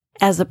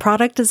As a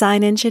product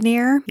design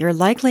engineer, you're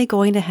likely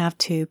going to have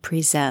to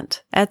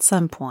present at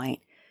some point,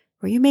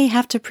 or you may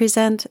have to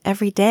present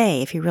every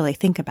day if you really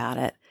think about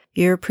it.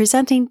 You're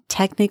presenting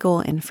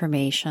technical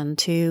information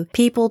to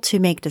people to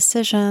make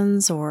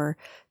decisions or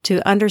to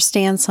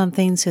understand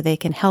something so they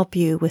can help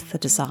you with the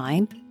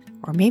design,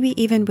 or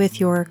maybe even with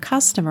your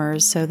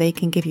customers so they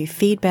can give you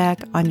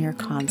feedback on your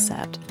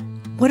concept.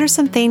 What are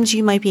some things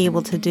you might be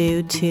able to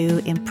do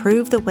to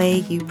improve the way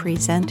you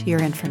present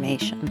your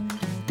information?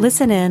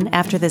 Listen in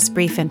after this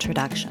brief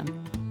introduction.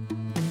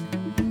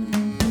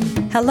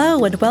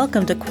 Hello and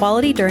welcome to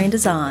Quality During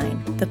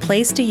Design, the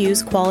place to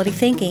use quality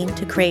thinking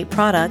to create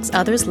products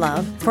others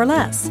love for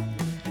less.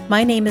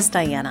 My name is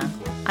Diana.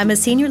 I'm a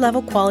senior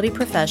level quality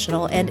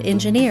professional and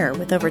engineer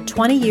with over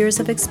 20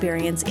 years of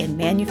experience in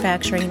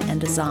manufacturing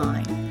and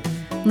design.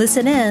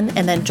 Listen in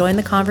and then join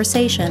the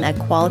conversation at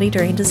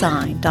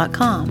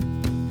qualityduringdesign.com.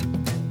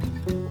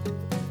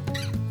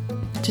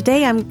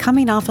 Today I'm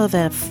coming off of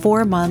a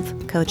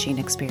 4-month coaching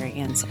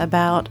experience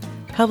about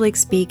public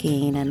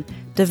speaking and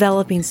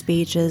developing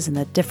speeches and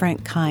the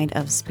different kind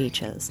of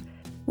speeches,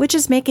 which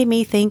is making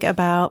me think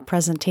about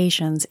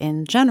presentations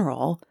in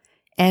general.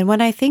 And when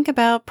I think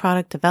about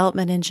product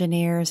development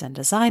engineers and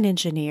design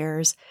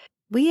engineers,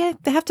 we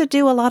have to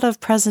do a lot of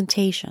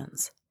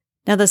presentations.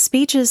 Now, the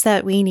speeches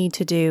that we need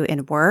to do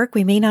in work,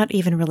 we may not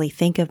even really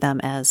think of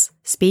them as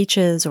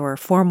speeches or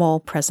formal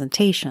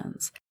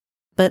presentations.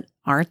 But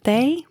aren't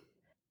they?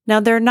 Now,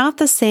 they're not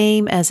the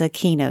same as a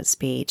keynote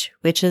speech,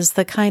 which is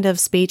the kind of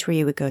speech where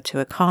you would go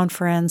to a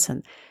conference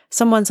and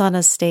someone's on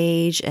a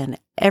stage and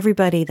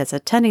everybody that's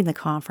attending the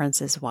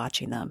conference is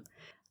watching them.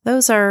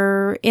 Those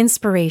are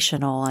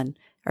inspirational and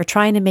are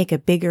trying to make a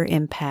bigger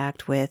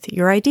impact with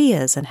your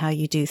ideas and how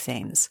you do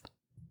things.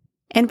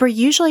 And we're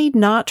usually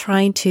not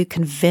trying to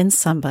convince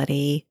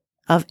somebody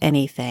of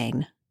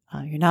anything.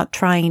 You're not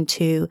trying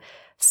to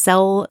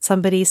sell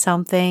somebody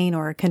something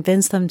or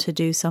convince them to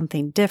do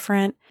something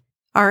different.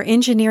 Our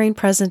engineering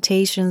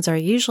presentations are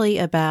usually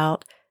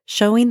about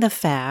showing the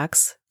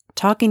facts,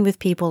 talking with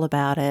people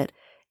about it,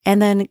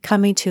 and then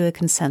coming to a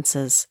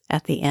consensus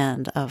at the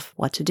end of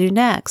what to do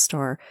next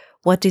or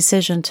what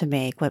decision to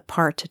make, what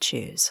part to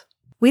choose.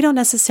 We don't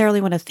necessarily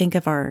want to think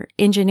of our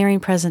engineering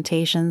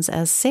presentations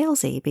as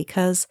salesy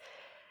because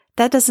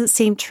that doesn't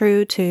seem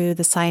true to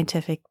the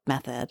scientific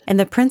method and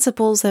the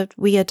principles that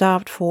we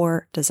adopt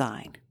for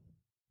design.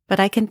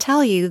 But I can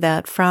tell you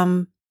that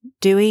from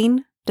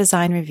doing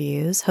design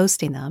reviews,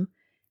 hosting them,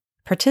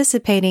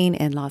 participating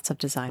in lots of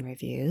design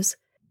reviews,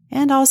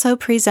 and also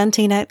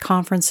presenting at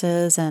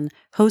conferences and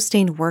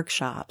hosting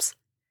workshops,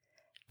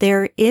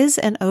 there is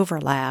an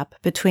overlap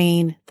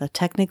between the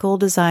technical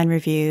design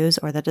reviews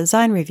or the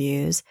design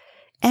reviews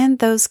and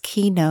those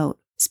keynote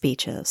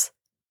speeches.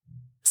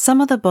 Some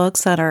of the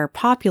books that are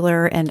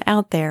popular and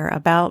out there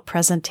about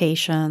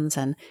presentations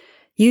and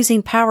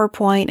using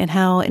PowerPoint and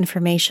how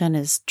information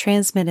is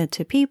transmitted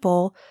to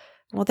people,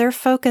 well, they're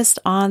focused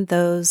on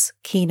those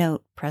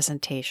keynote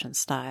presentation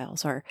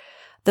styles or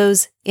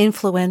those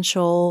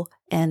influential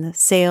and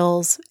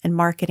sales and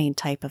marketing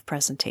type of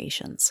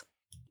presentations.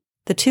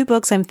 The 2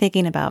 books I'm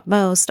thinking about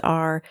most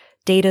are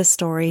Data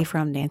Story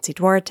from Nancy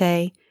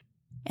Duarte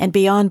and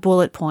Beyond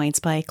Bullet Points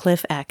by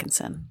Cliff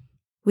Atkinson.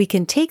 We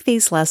can take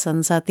these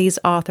lessons that these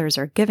authors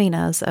are giving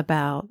us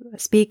about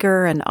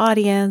speaker and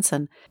audience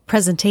and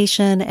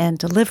presentation and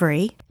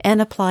delivery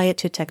and apply it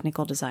to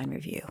technical design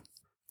review.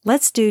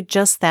 Let's do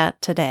just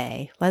that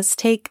today. Let's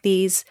take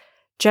these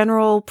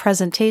general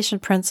presentation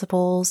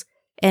principles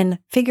and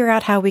figure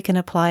out how we can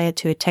apply it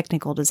to a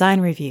technical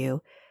design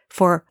review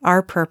for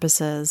our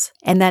purposes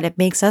and that it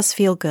makes us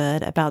feel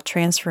good about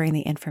transferring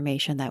the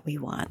information that we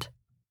want.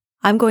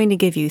 I'm going to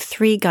give you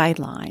 3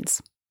 guidelines.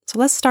 So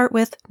let's start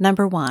with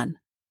number 1.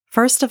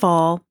 First of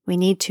all, we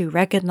need to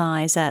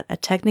recognize that a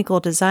technical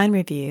design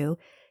review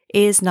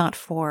is not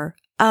for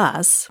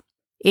us,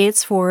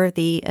 it's for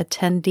the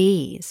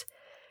attendees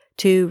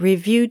to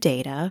review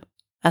data,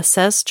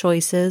 assess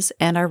choices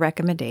and our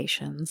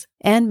recommendations,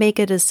 and make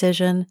a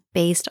decision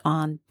based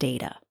on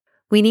data.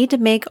 We need to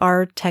make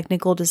our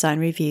technical design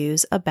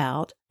reviews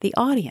about the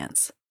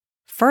audience.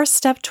 First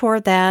step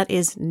toward that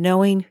is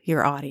knowing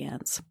your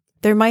audience.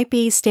 There might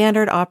be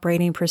standard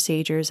operating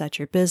procedures at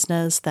your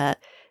business that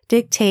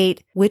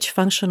dictate which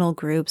functional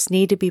groups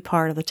need to be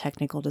part of the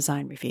technical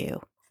design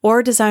review,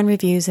 or design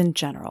reviews in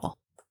general.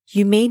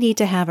 You may need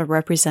to have a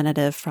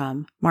representative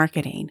from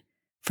marketing,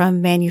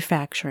 from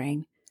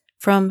manufacturing,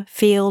 from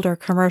field or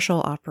commercial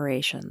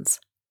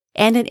operations,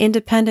 and an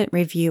independent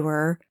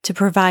reviewer to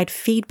provide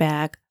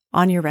feedback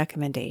on your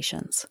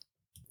recommendations.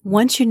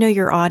 Once you know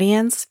your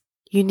audience,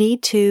 you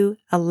need to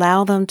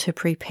allow them to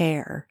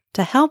prepare,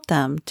 to help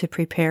them to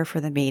prepare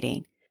for the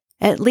meeting.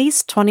 At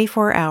least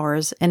 24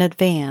 hours in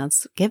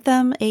advance, give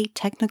them a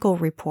technical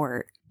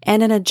report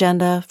and an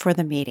agenda for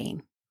the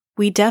meeting.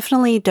 We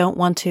definitely don't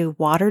want to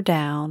water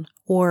down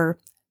or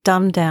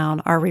dumb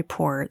down our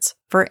reports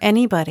for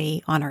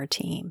anybody on our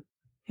team.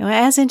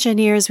 As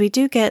engineers, we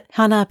do get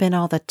hung up in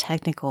all the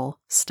technical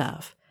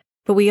stuff.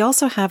 but we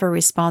also have a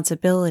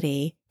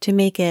responsibility to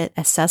make it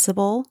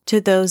accessible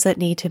to those that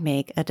need to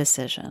make a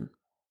decision.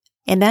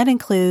 And that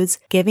includes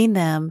giving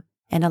them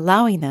and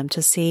allowing them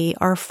to see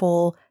our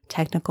full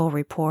technical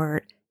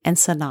report and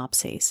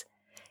synopses.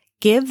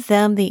 Give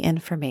them the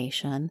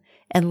information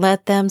and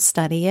let them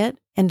study it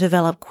and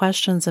develop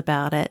questions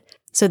about it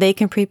so they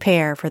can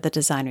prepare for the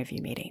design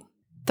review meeting.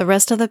 The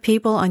rest of the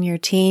people on your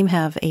team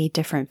have a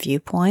different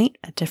viewpoint,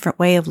 a different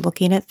way of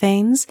looking at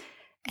things,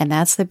 and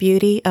that's the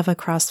beauty of a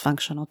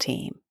cross-functional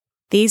team.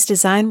 These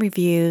design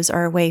reviews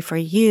are a way for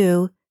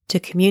you to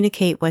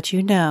communicate what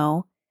you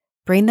know,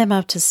 bring them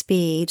up to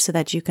speed so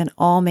that you can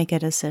all make a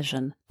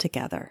decision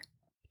together.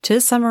 To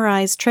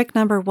summarize, trick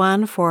number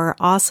 1 for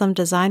awesome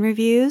design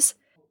reviews,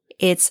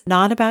 it's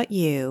not about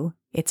you,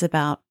 it's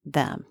about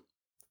them.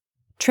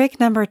 Trick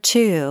number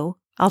 2,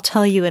 I'll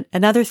tell you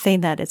another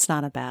thing that it's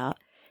not about,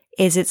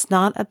 is it's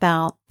not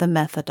about the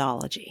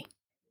methodology.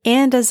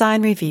 In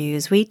design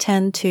reviews, we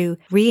tend to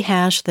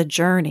rehash the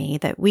journey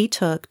that we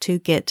took to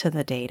get to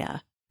the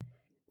data.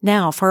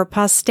 Now, for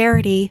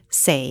posterity's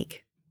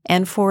sake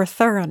and for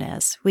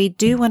thoroughness, we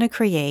do want to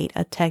create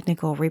a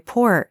technical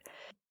report,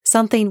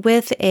 something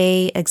with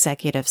an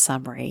executive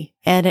summary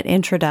and an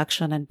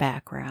introduction and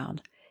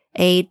background,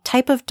 a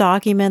type of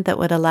document that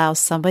would allow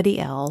somebody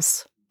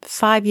else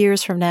 5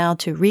 years from now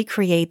to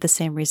recreate the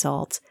same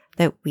results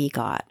that we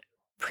got.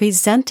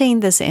 Presenting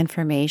this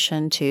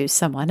information to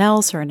someone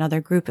else or another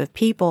group of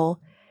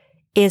people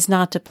is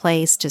not the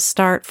place to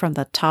start from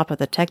the top of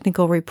the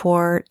technical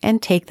report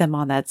and take them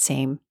on that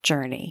same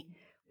journey.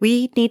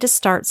 We need to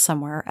start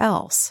somewhere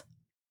else.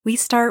 We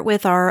start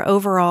with our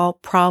overall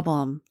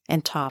problem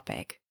and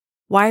topic.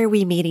 Why are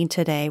we meeting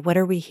today? What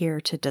are we here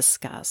to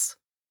discuss?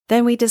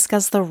 Then we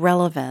discuss the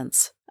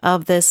relevance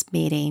of this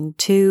meeting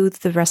to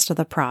the rest of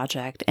the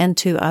project and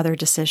to other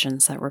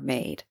decisions that were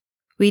made.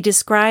 We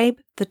describe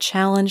the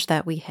challenge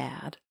that we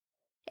had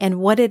and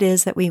what it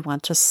is that we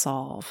want to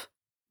solve.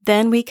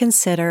 Then we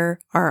consider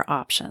our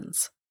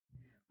options.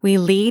 We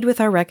lead with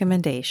our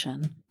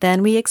recommendation,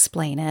 then we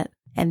explain it,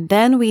 and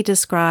then we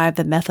describe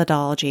the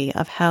methodology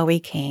of how we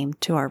came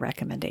to our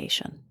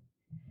recommendation.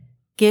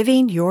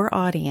 Giving your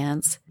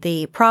audience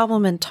the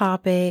problem and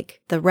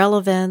topic, the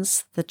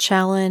relevance, the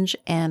challenge,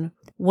 and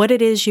what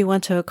it is you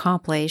want to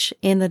accomplish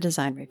in the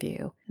design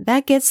review.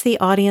 That gets the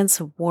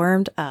audience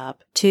warmed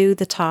up to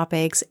the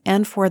topics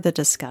and for the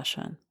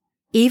discussion.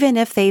 Even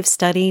if they've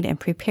studied and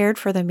prepared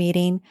for the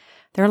meeting,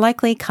 they're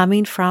likely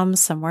coming from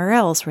somewhere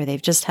else where they've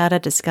just had a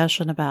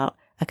discussion about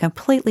a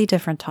completely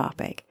different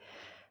topic.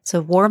 So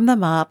warm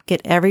them up,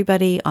 get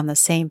everybody on the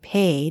same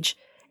page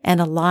and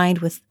aligned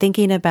with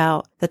thinking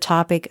about the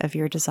topic of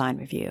your design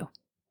review.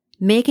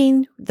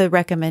 Making the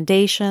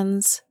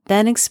recommendations,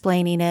 then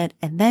explaining it,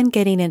 and then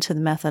getting into the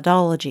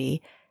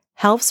methodology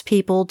helps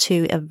people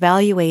to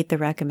evaluate the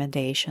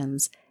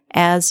recommendations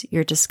as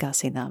you're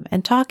discussing them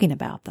and talking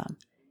about them.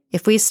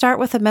 If we start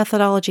with the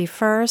methodology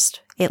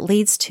first, it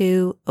leads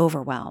to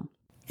overwhelm,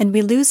 and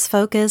we lose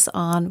focus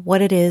on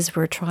what it is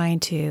we're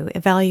trying to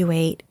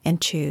evaluate and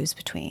choose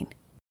between.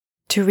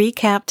 To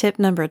recap tip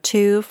number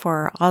 2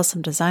 for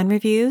awesome design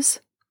reviews,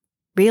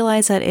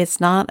 realize that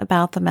it's not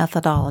about the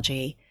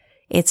methodology.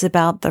 It's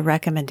about the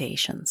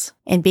recommendations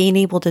and being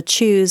able to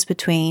choose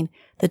between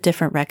the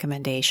different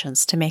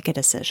recommendations to make a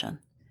decision.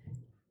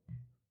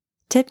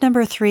 Tip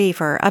number 3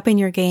 for upping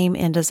your game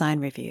in design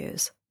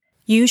reviews.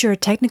 Use your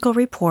technical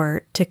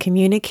report to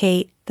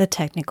communicate the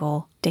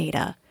technical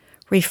data.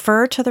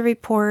 Refer to the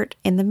report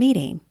in the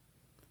meeting.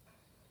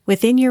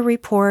 Within your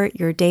report,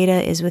 your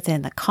data is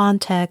within the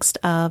context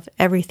of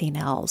everything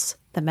else,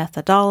 the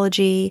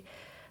methodology,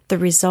 the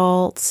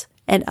results,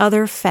 and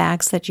other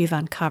facts that you've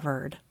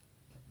uncovered.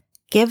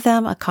 Give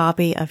them a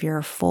copy of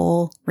your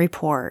full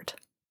report,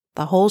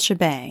 the whole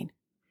shebang.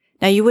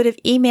 Now, you would have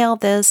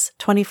emailed this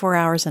 24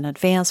 hours in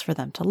advance for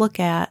them to look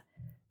at,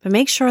 but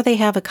make sure they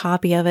have a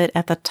copy of it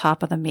at the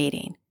top of the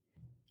meeting.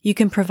 You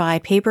can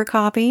provide paper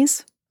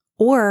copies,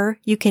 or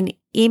you can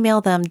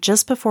email them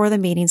just before the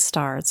meeting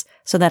starts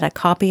so that a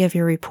copy of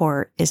your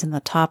report is in the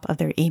top of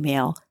their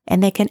email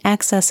and they can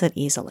access it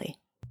easily.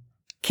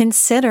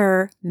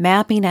 Consider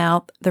mapping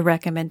out the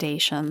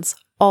recommendations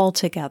all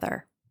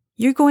together.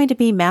 You're going to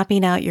be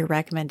mapping out your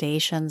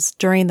recommendations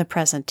during the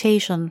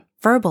presentation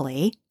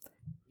verbally.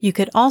 You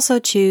could also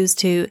choose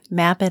to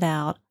map it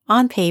out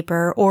on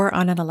paper or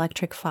on an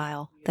electric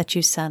file that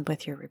you send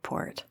with your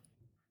report.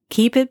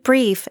 Keep it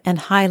brief and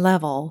high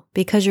level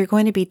because you're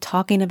going to be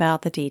talking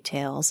about the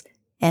details,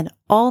 and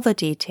all the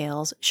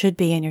details should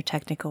be in your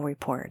technical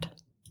report.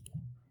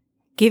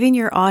 Giving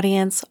your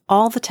audience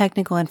all the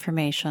technical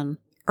information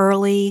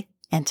early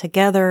and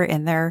together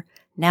in their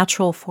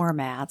natural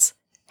formats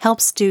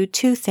helps do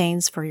 2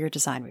 things for your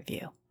design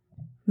review.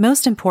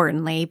 Most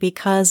importantly,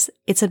 because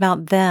it's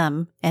about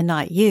them and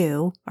not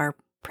you, our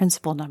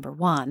principle number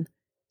 1,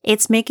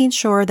 it's making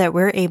sure that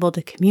we're able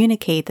to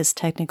communicate this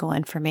technical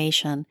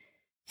information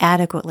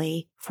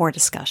adequately for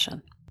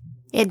discussion.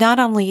 It not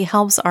only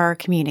helps our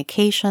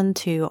communication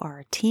to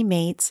our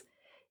teammates,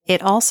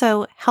 it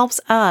also helps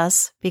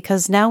us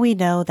because now we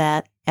know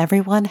that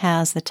everyone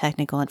has the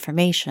technical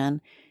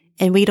information,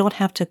 and we don't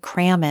have to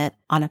cram it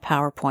on a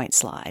PowerPoint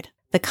slide.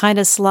 The kind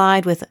of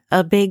slide with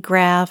a big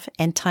graph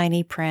and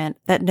tiny print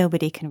that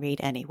nobody can read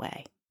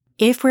anyway.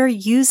 If we're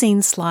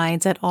using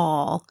slides at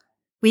all,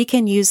 we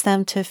can use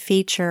them to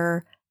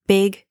feature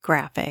big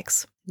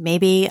graphics,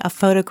 maybe a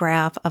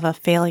photograph of a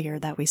failure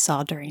that we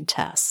saw during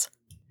tests,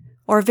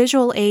 or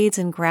visual aids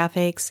and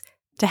graphics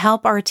to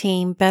help our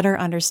team better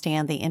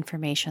understand the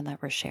information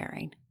that we're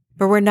sharing.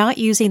 But we're not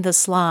using the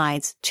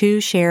slides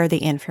to share the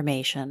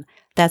information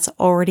that's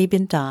already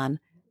been done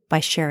by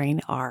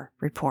sharing our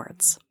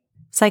reports.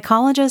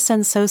 Psychologists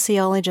and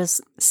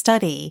sociologists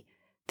study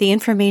the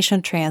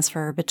information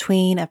transfer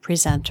between a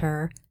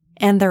presenter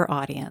and their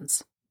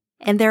audience.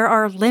 And there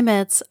are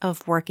limits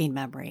of working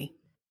memory.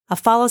 A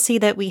fallacy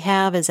that we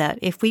have is that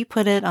if we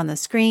put it on the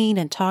screen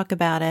and talk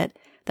about it,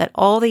 that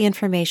all the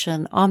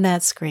information on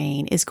that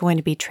screen is going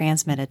to be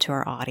transmitted to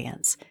our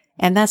audience.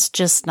 And that's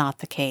just not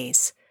the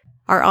case.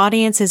 Our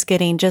audience is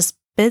getting just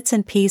bits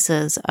and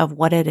pieces of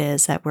what it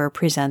is that we're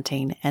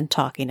presenting and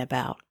talking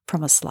about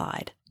from a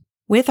slide.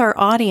 With our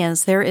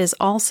audience, there is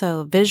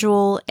also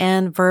visual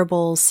and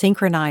verbal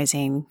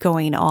synchronizing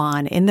going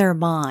on in their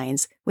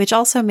minds, which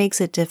also makes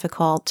it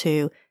difficult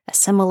to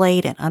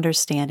assimilate and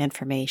understand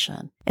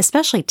information,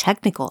 especially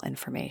technical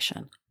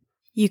information.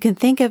 You can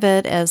think of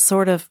it as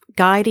sort of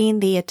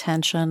guiding the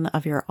attention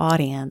of your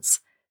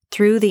audience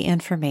through the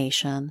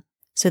information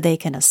so they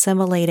can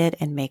assimilate it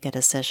and make a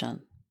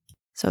decision.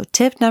 So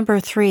tip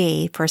number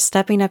 3 for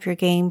stepping up your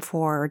game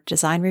for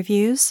design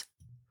reviews: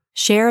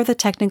 share the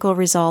technical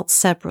results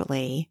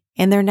separately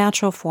in their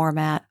natural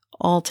format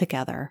all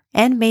together,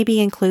 and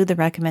maybe include the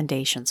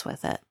recommendations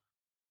with it.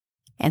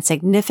 And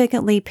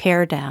significantly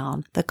pare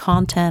down the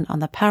content on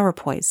the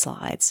PowerPoint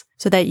slides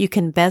so that you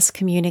can best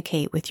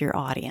communicate with your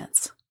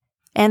audience.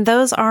 And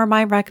those are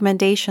my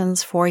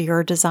recommendations for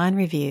your design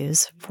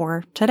reviews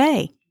for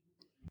today.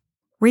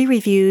 We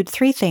reviewed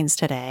 3 things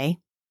today,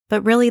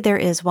 but really there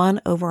is one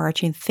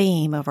overarching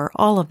theme over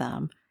all of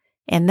them,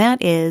 and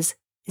that is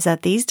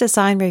that these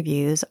design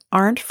reviews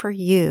aren't for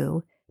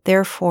you,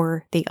 they're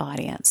for the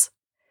audience.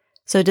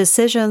 So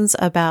decisions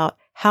about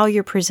how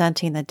you're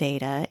presenting the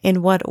data,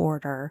 in what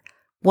order,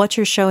 what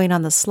you're showing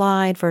on the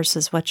slide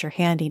versus what you're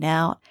handing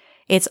out,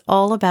 it's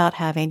all about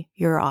having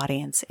your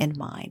audience in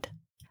mind.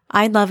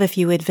 I'd love if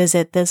you would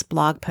visit this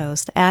blog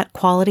post at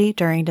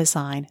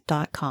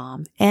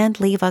qualityduringdesign.com and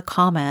leave a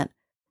comment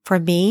for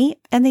me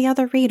and the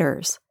other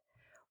readers.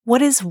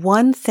 What is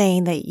one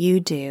thing that you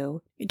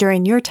do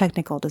during your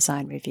technical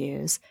design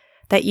reviews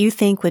that you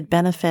think would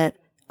benefit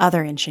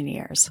other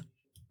engineers?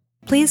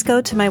 Please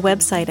go to my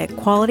website at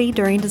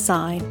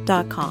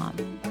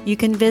qualityduringdesign.com. You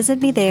can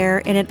visit me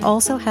there, and it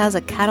also has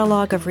a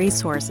catalog of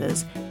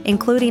resources,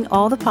 including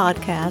all the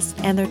podcasts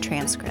and their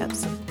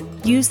transcripts.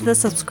 Use the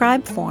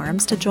subscribe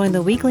forms to join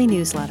the weekly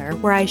newsletter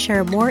where I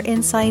share more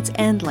insights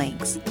and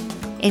links.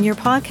 In your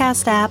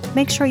podcast app,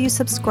 make sure you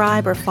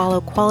subscribe or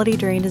follow Quality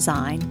During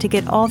Design to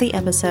get all the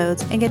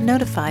episodes and get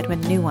notified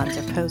when new ones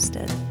are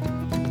posted.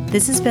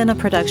 This has been a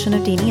production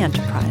of Dini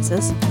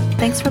Enterprises.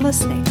 Thanks for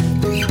listening.